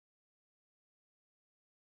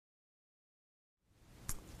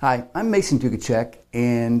Hi, I'm Mason Dugacek,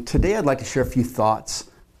 and today I'd like to share a few thoughts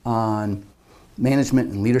on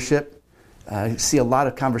management and leadership. I see a lot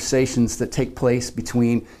of conversations that take place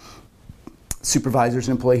between supervisors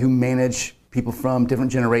and employees who manage people from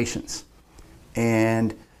different generations.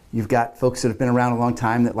 And you've got folks that have been around a long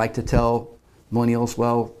time that like to tell millennials,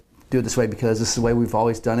 well, do it this way because this is the way we've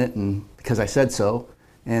always done it and because I said so.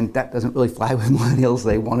 And that doesn't really fly with millennials.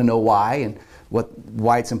 They want to know why and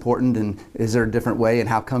why it's important and is there a different way and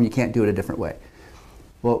how come you can't do it a different way.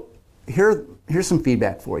 Well, here's some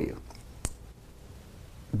feedback for you.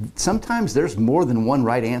 Sometimes there's more than one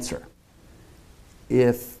right answer.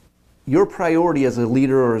 If your priority as a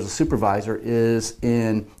leader or as a supervisor is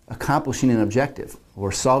in accomplishing an objective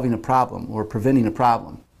or solving a problem or preventing a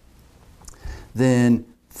problem, then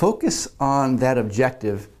focus on that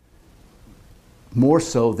objective more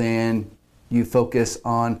so than you focus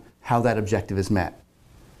on how that objective is met.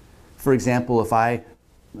 For example, if I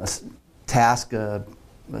task a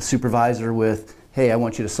supervisor with, hey, I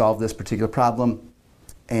want you to solve this particular problem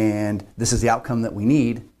and this is the outcome that we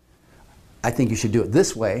need, I think you should do it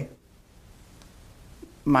this way.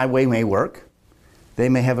 My way may work. They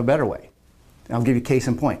may have a better way. I'll give you a case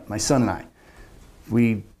in point. My son and I,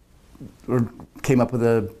 we came up with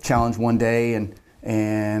a challenge one day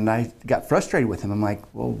and I got frustrated with him. I'm like,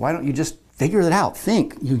 well, why don't you just figure it out?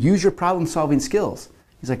 Think. You use your problem-solving skills.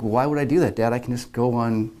 He's like, well, why would I do that, Dad? I can just go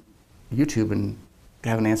on YouTube and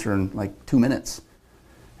have an answer in like 2 minutes.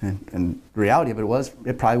 And the reality of it was,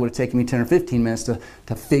 it probably would have taken me 10 or 15 minutes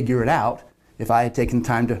to figure it out if I had taken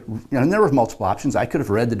time to, and there were multiple options. I could have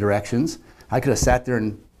read the directions. I could have sat there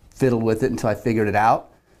and fiddled with it until I figured it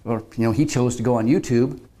out. Or, he chose to go on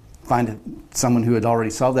YouTube, find someone who had already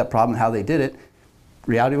solved that problem, how they did it.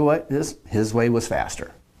 Reality of what is, his way was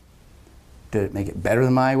faster. Did it make it better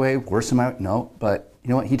than my way, worse than my way? No, but you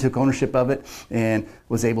know what? He took ownership of it and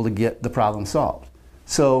was able to get the problem solved.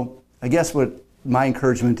 So I guess what my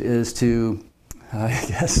encouragement is to,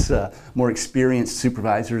 more experienced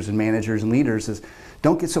supervisors and managers and leaders is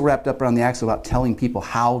don't get so wrapped up around the axle about telling people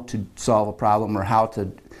how to solve a problem or how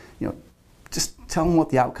to, just tell them what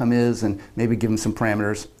the outcome is and maybe give them some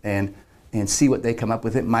parameters and see what they come up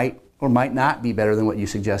with. It might or might not be better than what you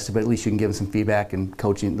suggested, but at least you can give them some feedback and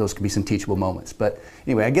coaching. Those could be some teachable moments. But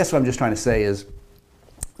anyway, I guess what I'm just trying to say is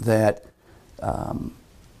that,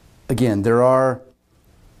 again, there's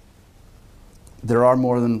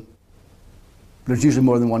usually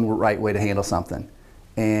more than one right way to handle something.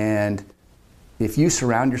 And if you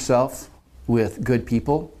surround yourself with good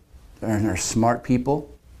people and are smart people,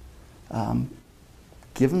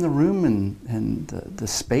 give them the room and the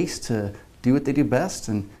space to do what they do best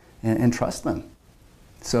and trust them.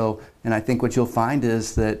 So, and I think what you'll find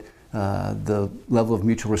is that the level of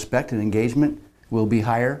mutual respect and engagement will be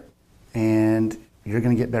higher and you're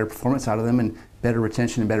going to get better performance out of them and better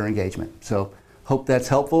retention and better engagement. So hope that's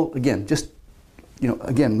helpful. Again,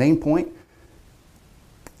 main point,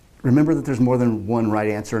 remember that there's more than one right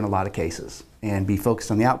answer in a lot of cases and be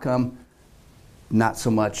focused on the outcome, not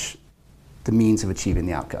so much the means of achieving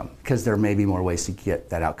the outcome, because there may be more ways to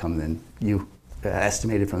get that outcome than you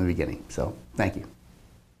estimated from the beginning. So thank you.